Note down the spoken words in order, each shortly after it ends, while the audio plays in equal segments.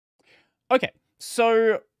Okay,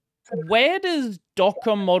 so where does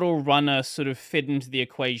Docker Model Runner sort of fit into the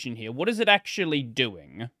equation here? What is it actually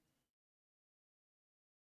doing?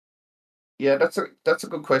 Yeah, that's a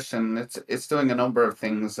good question. It's doing a number of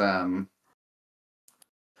things. One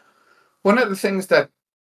of the things that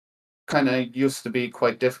kind of used to be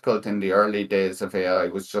quite difficult in the early days of AI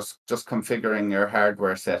was just configuring your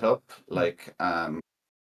hardware setup, like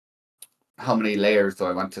how many layers do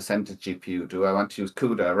I want to send to GPU? Do I want to use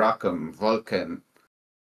CUDA, ROCm, Vulkan?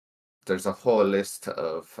 There's a whole list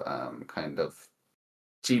of kind of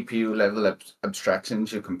GPU level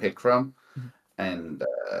abstractions you can pick from, Mhm. and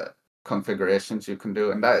configurations you can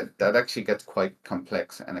do, and that actually gets quite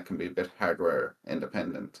complex, and it can be a bit hardware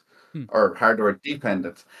independent Hmm. or hardware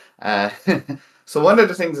dependent. Uh, so one of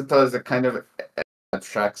the things it does, it kind of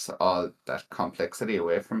abstracts all that complexity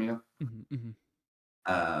away from you. Mhm, mhm.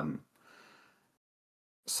 Um,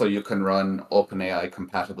 so you can run OpenAI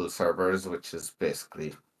compatible servers, which is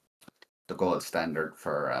basically the gold standard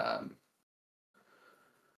for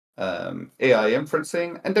AI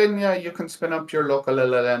inferencing. And then, yeah, you can spin up your local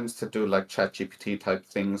LLMs to do like ChatGPT type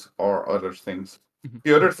things or other things. Mhm,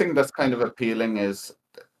 The other mhm. thing that's kind of appealing is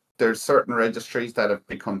there's certain registries that have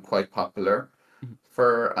become quite popular Mhm.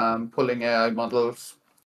 for pulling AI models.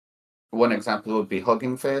 One example would be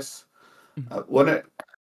Hugging Face. Mhm. Uh, one,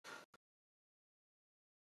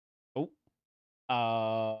 o-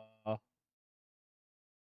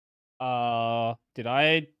 Oh, did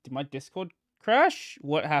my Discord crash?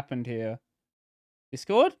 What happened here?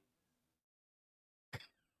 Discord?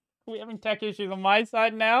 Are we having tech issues on my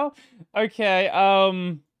side now? Okay,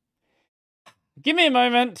 give me a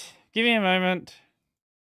moment. Give me a moment.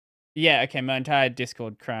 Yeah, okay, my entire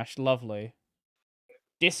Discord crashed. Lovely.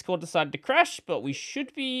 Discord decided to crash, but we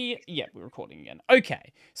should be... Yeah, we're recording again.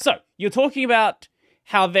 Okay, so you're talking about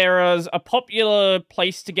how there is a popular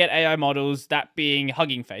place to get AI models, that being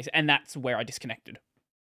Hugging Face, and that's where I disconnected.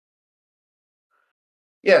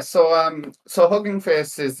 yeah, so Hugging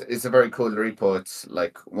Face is a very cool repo. It's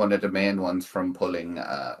like one of the main ones from pulling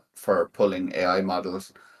for pulling AI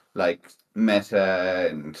models, like Meta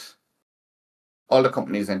and all the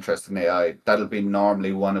companies interested in AI, that'll be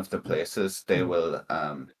normally one of the places they Mhm,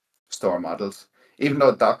 will store models. Even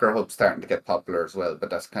though Docker Hub's starting to get popular as well, but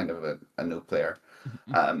that's kind of a new player. mhm,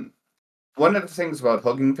 mhm. Um, One of the things about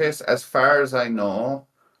Hugging Face, as far as I know,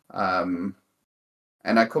 um,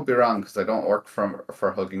 and I could be wrong because I don't work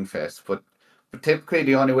for Hugging Face, but typically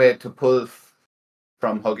the only way to pull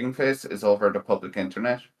from Hugging Face is over the public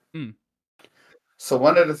internet. Mm. So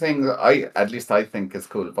one of the things at least I think is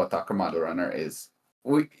cool about Docker Model Runner is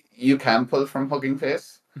you can pull from Hugging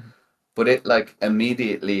Face, Mhm. but it like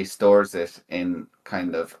immediately stores it in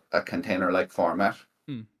kind of a container like format.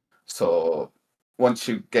 Mm. So once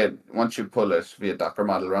you pull it via Docker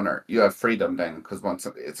Model Runner, you have freedom then because once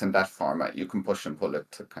it's in that format, you can push and pull it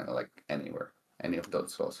to kind of like anywhere, any of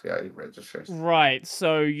those OCI registers. Right,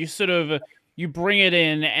 so you sort of... You bring it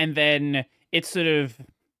in, and then it's sort of...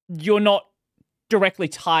 You're not directly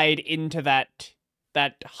tied into that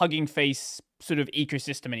Hugging Face sort of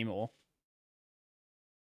ecosystem anymore.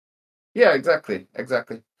 Yeah, exactly.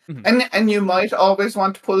 Mhm, And you might always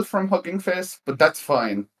want to pull from Hugging Face, but mhm. that's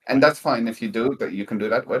fine. And Right. that's fine if you do, but you can do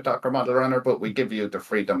that with Docker Model Runner, but we give you the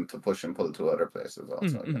freedom to push and pull to other places Mhm,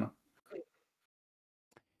 also, you mhm. know.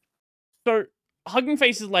 So Hugging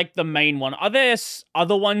Face is like the main one. Are there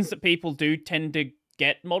other ones that people do tend to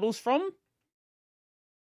get models from?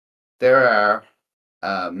 There are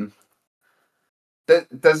um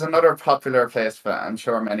there's another popular place that I'm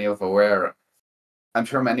sure many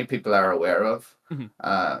people are aware of. Mhm,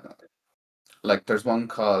 Uh like there's one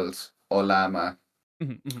called Olama.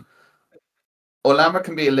 mhm, mhm. Olama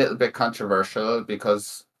can be a little bit controversial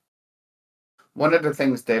because one of the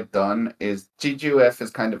things they've done is GGUF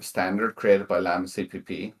is kind of a standard created by Llama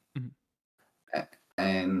CPP, Mhm.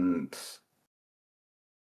 and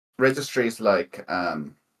registries like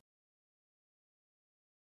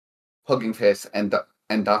Hugging Face and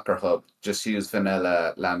Docker Hub just use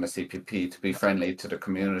vanilla Llama CPP to be Right. friendly to the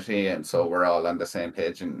community, and so Mhm. we're all on the same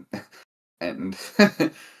page and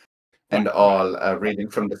Right, and right. all reading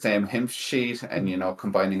from the same hymn sheet, and Mhm,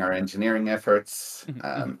 combining our engineering efforts, mhm,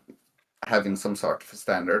 mhm. having some sort of a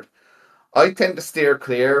standard. I tend to steer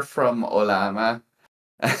clear from Olama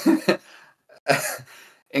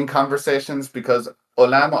in conversations because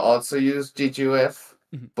Olama also use GGUF,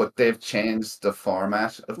 Mhm. but they've changed the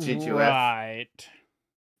format of GGUF Right.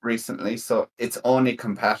 recently, so it's only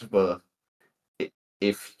compatible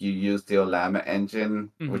if you use the Olama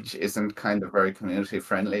engine, Mhm. which isn't kind of very community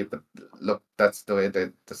friendly. But look, that's the way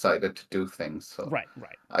they decided to do things. So Right,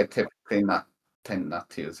 right. I typically not. tend not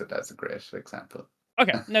to use it as a great example.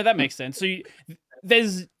 Okay, no, that makes sense. So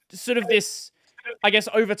there's sort of this, I guess,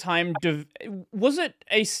 over time. Was it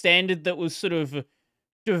a standard that was sort of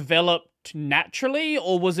developed naturally,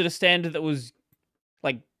 or was it a standard that was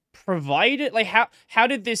like provided? Like how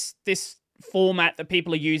did this format that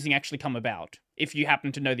people are using actually come about? If you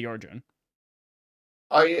happen to know the origin.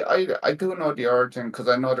 I do know the origin because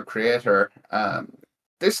I know the creator.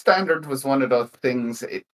 This standard was one of those things.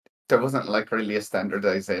 There wasn't like really a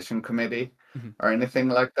standardization committee Mhm. or anything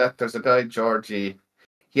like that. There's a guy, Georgie.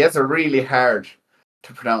 He has a really hard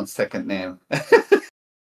to pronounce second name,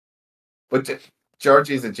 but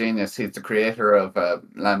Georgie's a genius. He's the creator of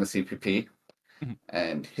Llama CPP, Mhm.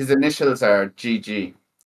 and his initials are GG.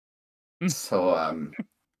 Mm.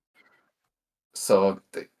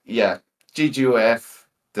 Yeah, GGUF.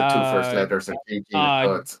 The two first Uh, letters are GG,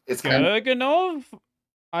 uh, so it's kind of. Gerganov.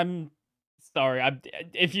 I'm sorry.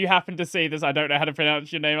 If you happen to see this, I don't know how to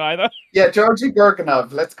pronounce your name either. Yeah, Georgy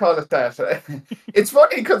Gorganov, let's call it that. It's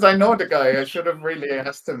funny because I know the guy. I should have really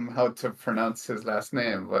asked him how to pronounce his last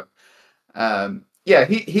name. But yeah,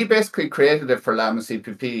 he basically created it for Llama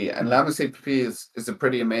CPP, and Mhm. Llama CPP is a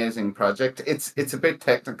pretty amazing project. It's a bit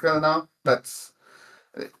technical now.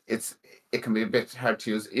 It's it can be a bit hard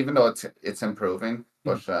to use, even though it's improving.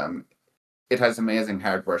 Mhm. But it has amazing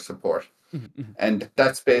hardware support. Mhm. Mhm. And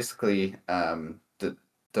that's basically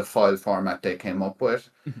the file format they came up with.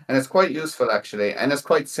 Mhm. And it's quite useful actually. And it's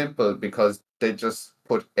quite simple because they just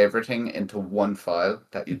put everything into one file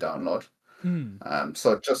that you download. Mhm.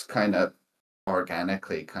 So it just kind of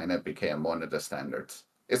organically kind of became one of the standards.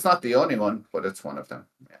 It's not the only one, but it's one of them.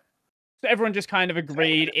 Yeah. So everyone just kind of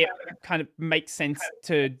agreed it kind of makes sense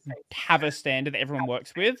to have a standard that everyone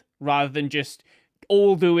works with rather than just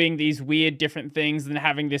all doing these weird different things and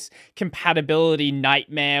having this compatibility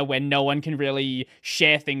nightmare where no one can really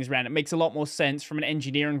share things around. It makes a lot more sense from an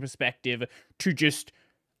engineering perspective to just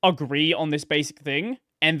agree on this basic thing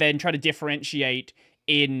and then try to differentiate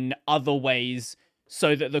in other ways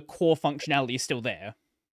so that the core functionality is still there.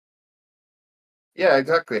 Yeah,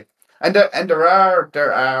 exactly. And there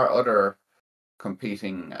are other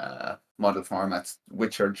competing model formats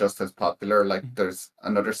which are just as popular. Like Mhm. there's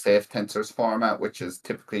another safe tensors format which is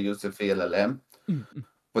typically used with VLLM. Mhm.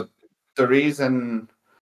 But the reason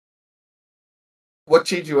what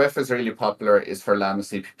GGUF is really popular is for Llama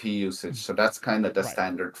CPP usage. Mhm. So that's kind of the Right.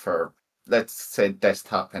 standard for, let's say,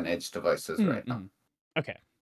 desktop and edge devices right now. Mhm. Okay.